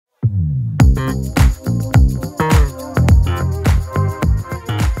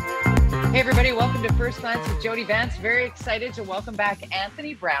First Glance with Jody Vance. Very excited to welcome back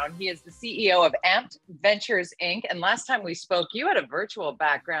Anthony Brown. He is the CEO of AMPD Ventures, Inc. And last time we spoke, you had a virtual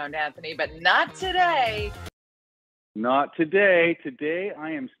background, Anthony, but not today. Not today. Today,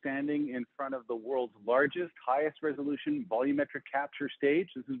 I am standing in front of the world's largest, highest resolution volumetric capture stage.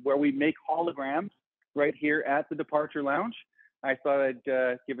 This is where we make holograms right here at the Departure Lounge. I thought I'd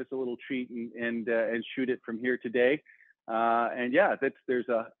give us a little treat and shoot it from here today. And yeah, there's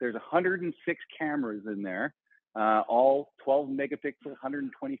 106 cameras in there, all 12 megapixel,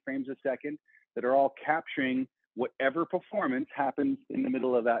 120 frames a second, that are all capturing whatever performance happens in the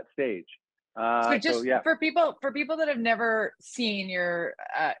middle of that stage. For people that have never seen your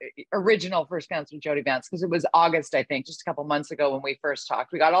original First Glance with Jody Vance, because it was August, I think, just a couple months ago when we first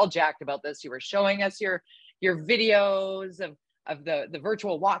talked, we got all jacked about this. You were showing us your videos of the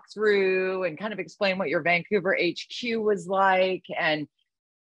virtual walkthrough and kind of explain what your Vancouver HQ was like. And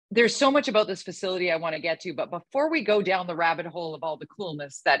there's so much about this facility I want to get to, but before we go down the rabbit hole of all the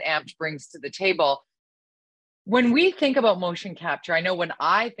coolness that AMPD brings to the table, when we think about motion capture, I know when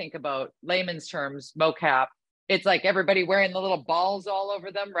I think about layman's terms, mocap, it's like everybody wearing the little balls all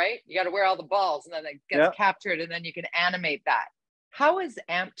over them, right? You got to wear all the balls and then it gets captured and then you can animate that. How is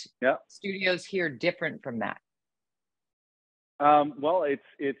AMPD Studios here different from that? Well,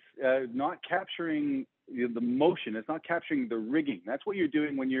 it's not capturing the motion. It's not capturing the rigging. That's what you're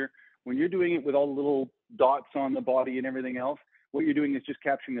doing when you're doing it with all the little dots on the body and everything else. What you're doing is just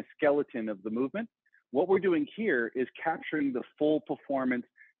capturing the skeleton of the movement. What we're doing here is capturing the full performance,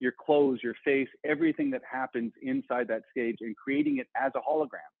 your clothes, your face, everything that happens inside that stage, and creating it as a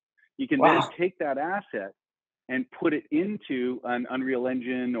hologram. You can then take that asset and put it into an Unreal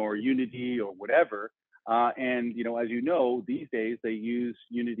Engine or Unity or whatever. And as you know, these days they use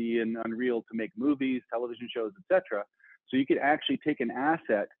Unity and Unreal to make movies, television shows, etc. So you could actually take an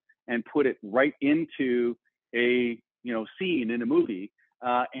asset and put it right into a scene in a movie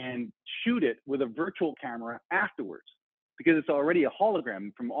and shoot it with a virtual camera afterwards, because it's already a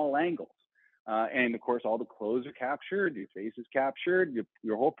hologram from all angles. And of course, all the clothes are captured, your face is captured,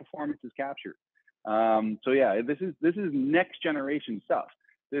 your whole performance is captured. So yeah, this is next generation stuff.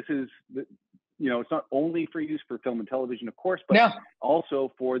 This is it's not only for use for film and television, of course, but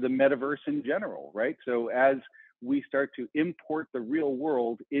also for the metaverse in general, right? So as we start to import the real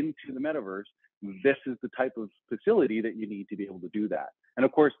world into the metaverse, this is the type of facility that you need to be able to do that. And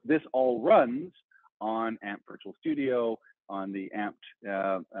of course, this all runs on AMP Virtual Studio, on the AMP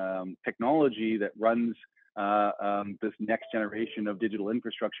technology that runs this next generation of digital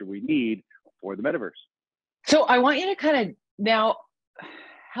infrastructure we need for the metaverse. So I want you to kind of now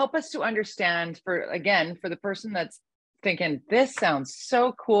help us to understand, for the person that's thinking, this sounds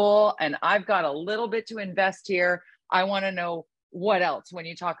so cool and I've got a little bit to invest here. I want to know what else when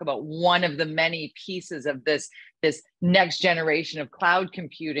you talk about one of the many pieces of this next generation of cloud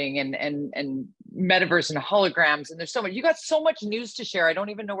computing and metaverse and holograms. And there's so much, you got so much news to share. I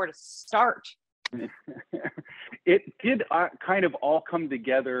don't even know where to start. It did kind of all come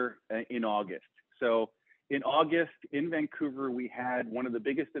together in August. So in August in Vancouver, we had one of the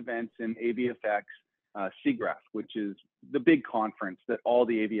biggest events in AVFX, SIGGRAPH, which is the big conference that all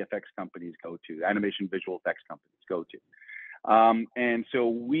the AVFX companies go to, animation visual effects companies go to. And so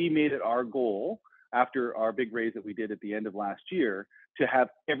we made it our goal, after our big raise that we did at the end of last year, to have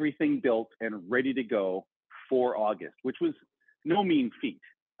everything built and ready to go for August, which was no mean feat.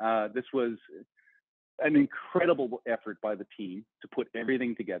 This was an incredible effort by the team to put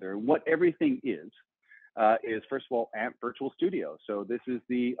everything together. And what everything is first of all, AMP Virtual Studio. So this is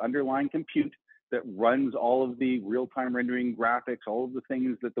the underlying compute that runs all of the real-time rendering graphics, all of the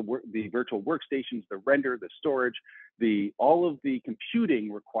things that the virtual workstations, the render, the storage, all of the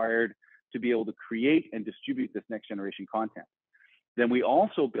computing required to be able to create and distribute this next generation content. Then we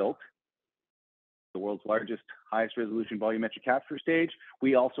also built the world's largest, highest resolution volumetric capture stage.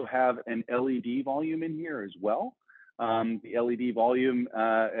 We also have an LED volume in here as well. The LED volume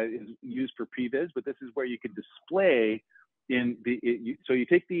is used for previs, but this is where you can display so you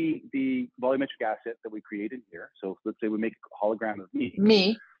take the volumetric asset that we create in here. So let's say we make a hologram of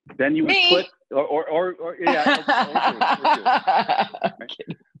me. Then you would put,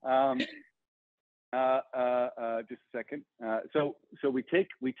 just a second. So we take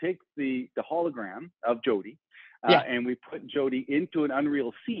the hologram of Jody, and we put Jody into an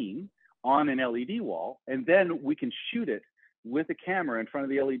Unreal scene on an LED wall, and then we can shoot it with a camera in front of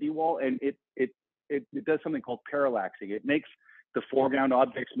the LED wall, and it does something called parallaxing. It makes the foreground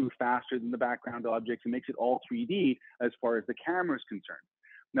objects move faster than the background objects. It makes it all 3D as far as the camera is concerned.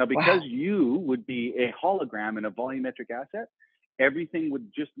 Now, because you would be a hologram and a volumetric asset, everything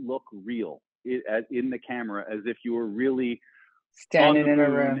would just look real. in the camera as if you were really standing on the in a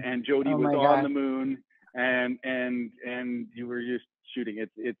moon, room, and Jody was on the moon, and you were just shooting.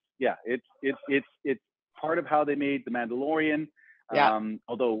 It's part of how they made The Mandalorian.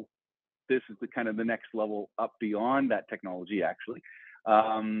 Although this is the kind of the next level up beyond that technology, actually.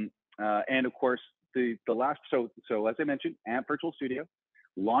 And of course, the last, so as I mentioned, AMP Virtual Studio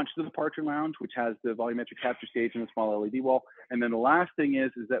launched the Departure Lounge, which has the volumetric capture stage and a small LED wall. And then the last thing is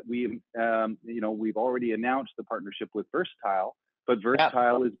that we've already announced the partnership with Versatile, but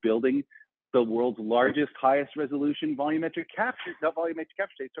Versatile is building the world's largest, highest resolution volumetric capture, not volumetric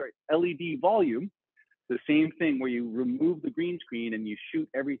capture stage, sorry, LED volume. The same thing where you remove the green screen and you shoot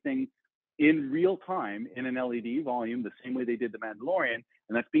everything in real time in an LED volume, the same way they did The Mandalorian.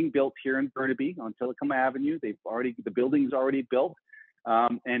 And that's being built here in Burnaby on Silicon Avenue. The building's already built.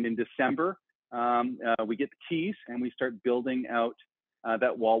 And in December, we get the keys and we start building out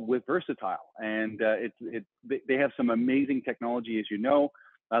that wall with Versatile. And they have some amazing technology, as you know.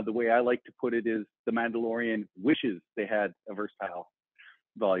 The way I like to put it is The Mandalorian wishes they had a Versatile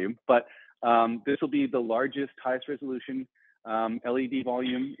volume. But this will be the largest, highest resolution LED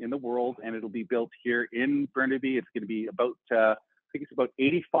volume in the world, and it'll be built here in Burnaby. It's going to be about, I think it's about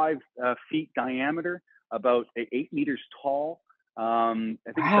 85 feet diameter, about 8 meters tall. I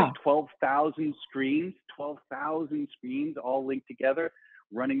think it's like 12,000 screens all linked together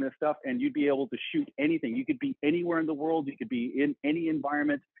running this stuff, and you'd be able to shoot anything. You could be anywhere in the world, you could be in any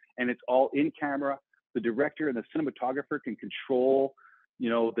environment, and it's all in camera. The director and the cinematographer can control,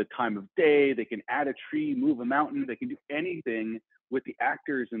 the time of day. They can add a tree, move a mountain. They can do anything with the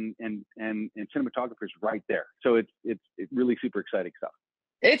actors and cinematographers right there. So it's really super exciting stuff.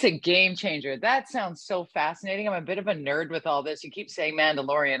 It's a game changer. That sounds so fascinating. I'm a bit of a nerd with all this. You keep saying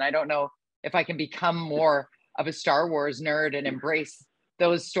Mandalorian. I don't know if I can become more of a Star Wars nerd and embrace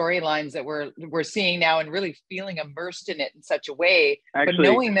those storylines that we're seeing now and really feeling immersed in it in such a way. Actually, but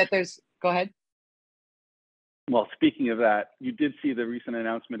knowing that go ahead. Well, speaking of that, you did see the recent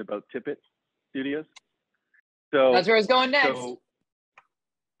announcement about Tippett Studios. So that's where I was going next.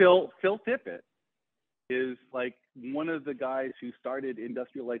 So Phil Tippett is like one of the guys who started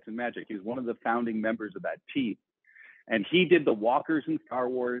Industrial Lights and Magic. He's one of the founding members of that team. And he did the walkers in Star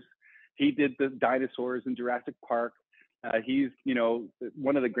Wars. He did the dinosaurs in Jurassic Park. He's,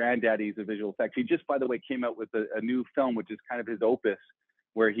 one of the granddaddies of visual effects. He just, by the way, came out with a new film, which is kind of his opus,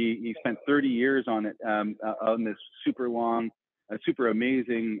 where he spent 30 years on it, on this super long, super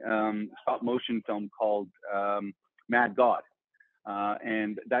amazing stop motion film called Mad God.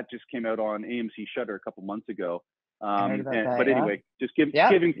 And that just came out on AMC Shutter a couple months ago. But anyway, just giving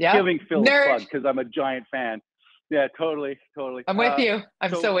Phil a plug because I'm a giant fan. Yeah, totally. I'm with you.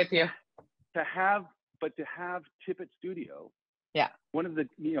 I'm so with you. To have Tippett Studio. Yeah. One of the,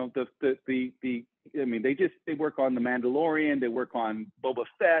 they work on The Mandalorian, they work on Boba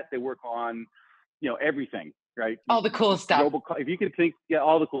Fett, they work on, everything, right? All the cool stuff. If you could think,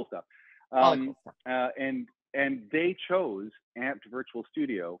 all the cool stuff. And they chose Amped Virtual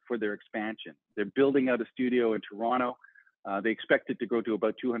Studio for their expansion. They're building out a studio in Toronto. They expect it to grow to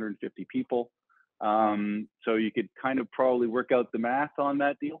about 250 people. So you could kind of probably work out the math on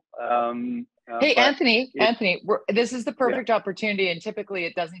that deal. Hey, Anthony, this is the perfect opportunity. And typically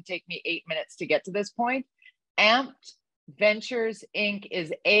it doesn't take me 8 minutes to get to this point. Amped Ventures Inc.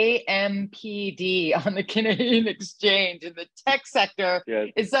 is AMPD on the Canadian Exchange in the tech sector.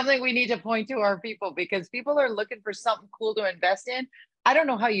 Is something we need to point to our people because people are looking for something cool to invest in. I don't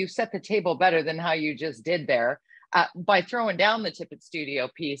know how you set the table better than how you just did there by throwing down the Tippett Studio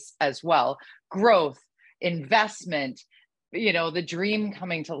piece as well. Growth, investment, the dream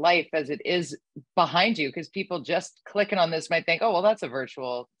coming to life as it is behind you, because people just clicking on this might think, oh, well, that's a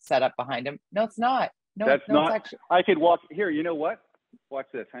virtual setup behind him. No, it's not. No, that's not. It's actually... I could walk here. You know what? Watch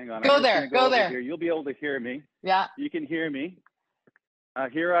this. Hang on. Go there. Here. You'll be able to hear me. Yeah. You can hear me.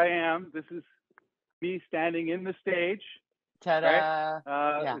 Here I am. This is me standing in the stage. Ta-da.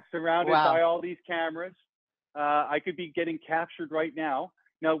 Right? Surrounded by all these cameras. I could be getting captured right now.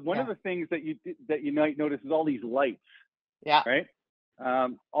 Now, one of the things that you might notice is all these lights. Yeah. Right.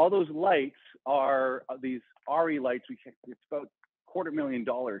 All those lights are these RE lights. It's about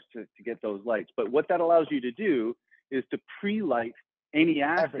 $250,000 to get those lights. But what that allows you to do is to pre-light any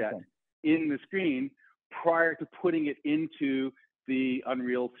asset in the screen prior to putting it into the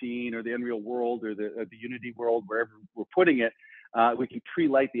Unreal scene or the Unreal world or the Unity world, wherever we're putting it. We can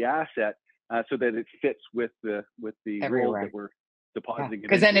pre-light the asset so that it fits with the world that we're depositing.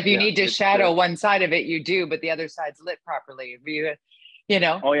 Because then if you need to shadow one side of it, you do, but the other side's lit properly.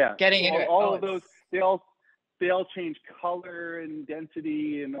 Getting into all of those, they all change color and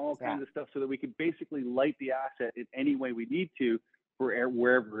density and all kinds of stuff so that we could basically light the asset in any way we need to for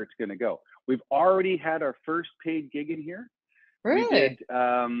wherever it's going to go. We've already had our first paid gig in here. Really? We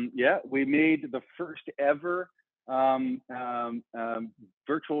did, we made the first ever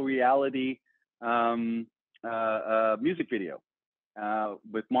virtual reality music video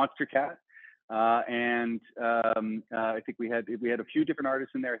with Monster Cat. I think we had a few different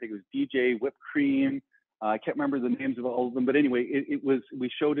artists in there. I think it was DJ Whipped Cream. I can't remember the names of all of them, but anyway, we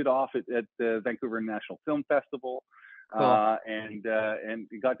showed it off at the Vancouver International Film Festival. Cool. And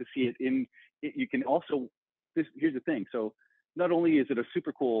we got to see it in. You can also. Here's the thing. So not only is it a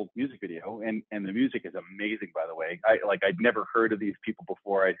super cool music video, and the music is amazing, by the way. I'd never heard of these people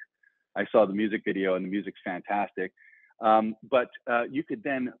before I saw the music video, and the music's fantastic. But you could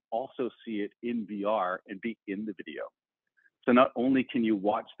then also see it in VR and be in the video. So not only can you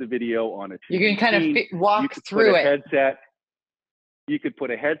watch the video on a TV, you can kind of walk through it. You could put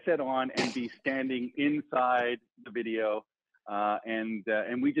a headset on and be standing inside the video. And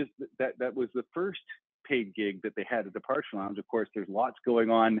we just, that was the first paid gig that they had at Departure Lounge. Of course, there's lots going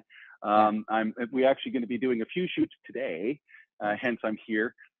on. We're actually going to be doing a few shoots today, hence I'm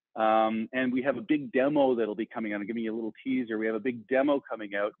here. And we have a big demo that'll be coming out. I'm giving you a little teaser. We have a big demo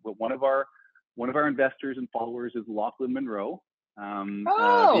coming out. But one of our investors and followers is Lachlan Monroe,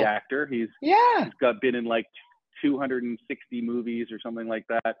 the actor. He's been in like 260 movies or something like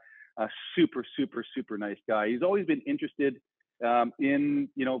that. A super, super, super nice guy. He's always been interested in,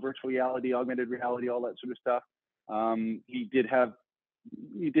 virtual reality, augmented reality, all that sort of stuff. He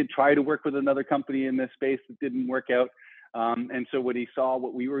did try to work with another company in this space that didn't work out. And so when he saw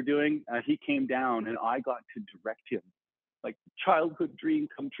what we were doing, he came down and I got to direct him. Like childhood dream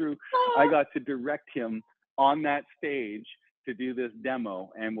come true. I got to direct him on that stage to do this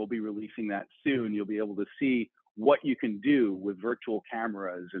demo, and we'll be releasing that soon. You'll be able to see what you can do with virtual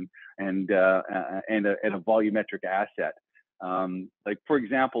cameras and a volumetric asset. Like for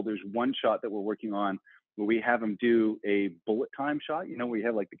example, there's one shot that we're working on where we have him do a bullet time shot. We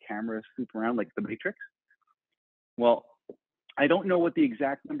have like the camera swoop around like the Matrix. Well, I don't know what the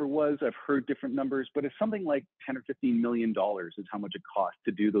exact number was. I've heard different numbers, but it's something like $10 or $15 million is how much it costs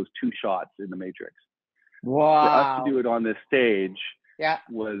to do those two shots in the Matrix. Wow. For us to do it on this stage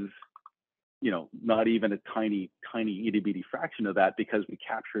was, not even a tiny, tiny itty bitty fraction of that, because we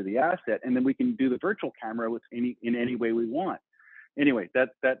capture the asset and then we can do the virtual camera in any way we want. Anyway,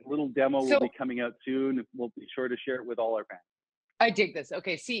 that little demo will be coming out soon. We'll be sure to share it with all our fans. I dig this.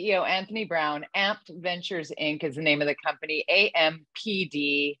 Okay, CEO Anthony Brown, Amped Ventures Inc. is the name of the company,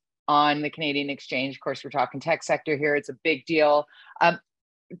 AMPD on the Canadian Exchange. Of course, we're talking tech sector here. It's a big deal.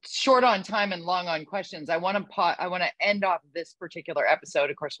 Short on time and long on questions. I want to end off this particular episode.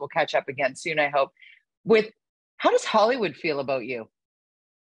 Of course, we'll catch up again soon, I hope. With how does Hollywood feel about you?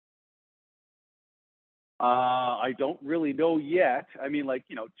 I don't really know yet. I mean,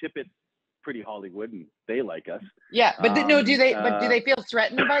 Tippett pretty Hollywood and they like us. Yeah, but do they feel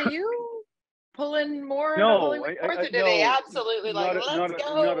threatened by you pulling more? No, or do they absolutely let's go?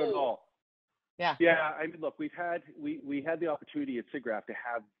 Not at all. Yeah. I mean, look, we had the opportunity at SIGGRAPH to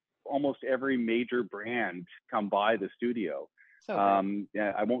have almost every major brand come by the studio. So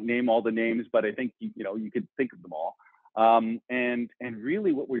I won't name all the names, but I think you could think of them all. And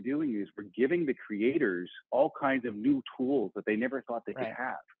really what we're doing is we're giving the creators all kinds of new tools that they never thought they could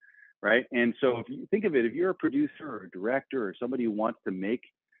have. Right. And so if you think of it, if you're a producer or a director or somebody who wants to make,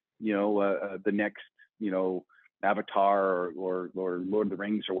 the next, Avatar or Lord of the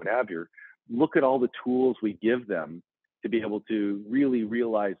Rings or whatever, look at all the tools we give them to be able to really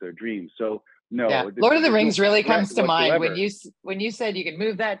realize their dreams. So no, Lord of the Rings really comes to mind when you said you could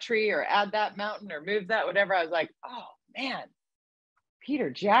move that tree or add that mountain or move that whatever. I was like, oh man,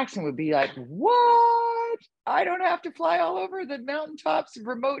 Peter Jackson would be like, what? I don't have to fly all over the mountaintops of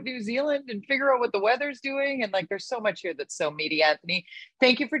remote New Zealand and figure out what the weather's doing. And there's so much here that's so meaty. Anthony,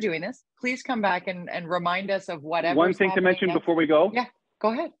 thank you for doing this. Please come back and remind us of whatever. One thing to mention before we go. Yeah,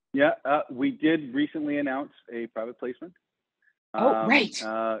 go ahead. Yeah, we did recently announce a private placement. Right.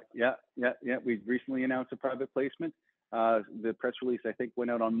 We recently announced a private placement. The press release, I think,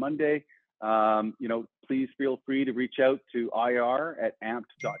 went out on Monday. Please feel free to reach out to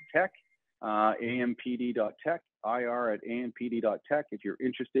ir@amped.tech, AMPD.tech, ir@ampd.tech if you're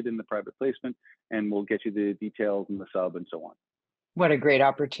interested in the private placement, and we'll get you the details and the sub and so on. What a great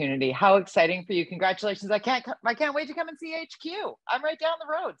opportunity. How exciting for you. Congratulations. I can't wait to come and see HQ. I'm right down the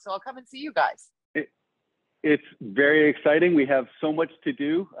road, so I'll come and see you guys. It's very exciting. We have so much to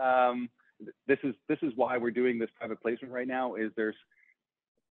do. This is why we're doing this private placement right now. Is there's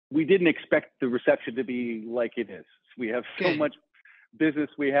we didn't expect the reception to be like it is. We have so much business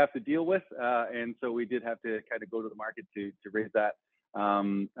we have to deal with, and so we did have to kind of go to the market to raise that,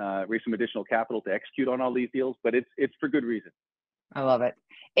 raise some additional capital to execute on all these deals. But it's for good reason. I love it.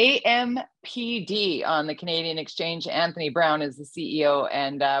 AMPD on the Canadian Exchange. Anthony Brown is the CEO,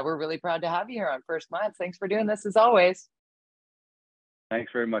 and we're really proud to have you here on First Glance. Thanks for doing this as always.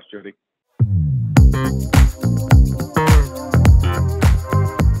 Thanks very much, Jody.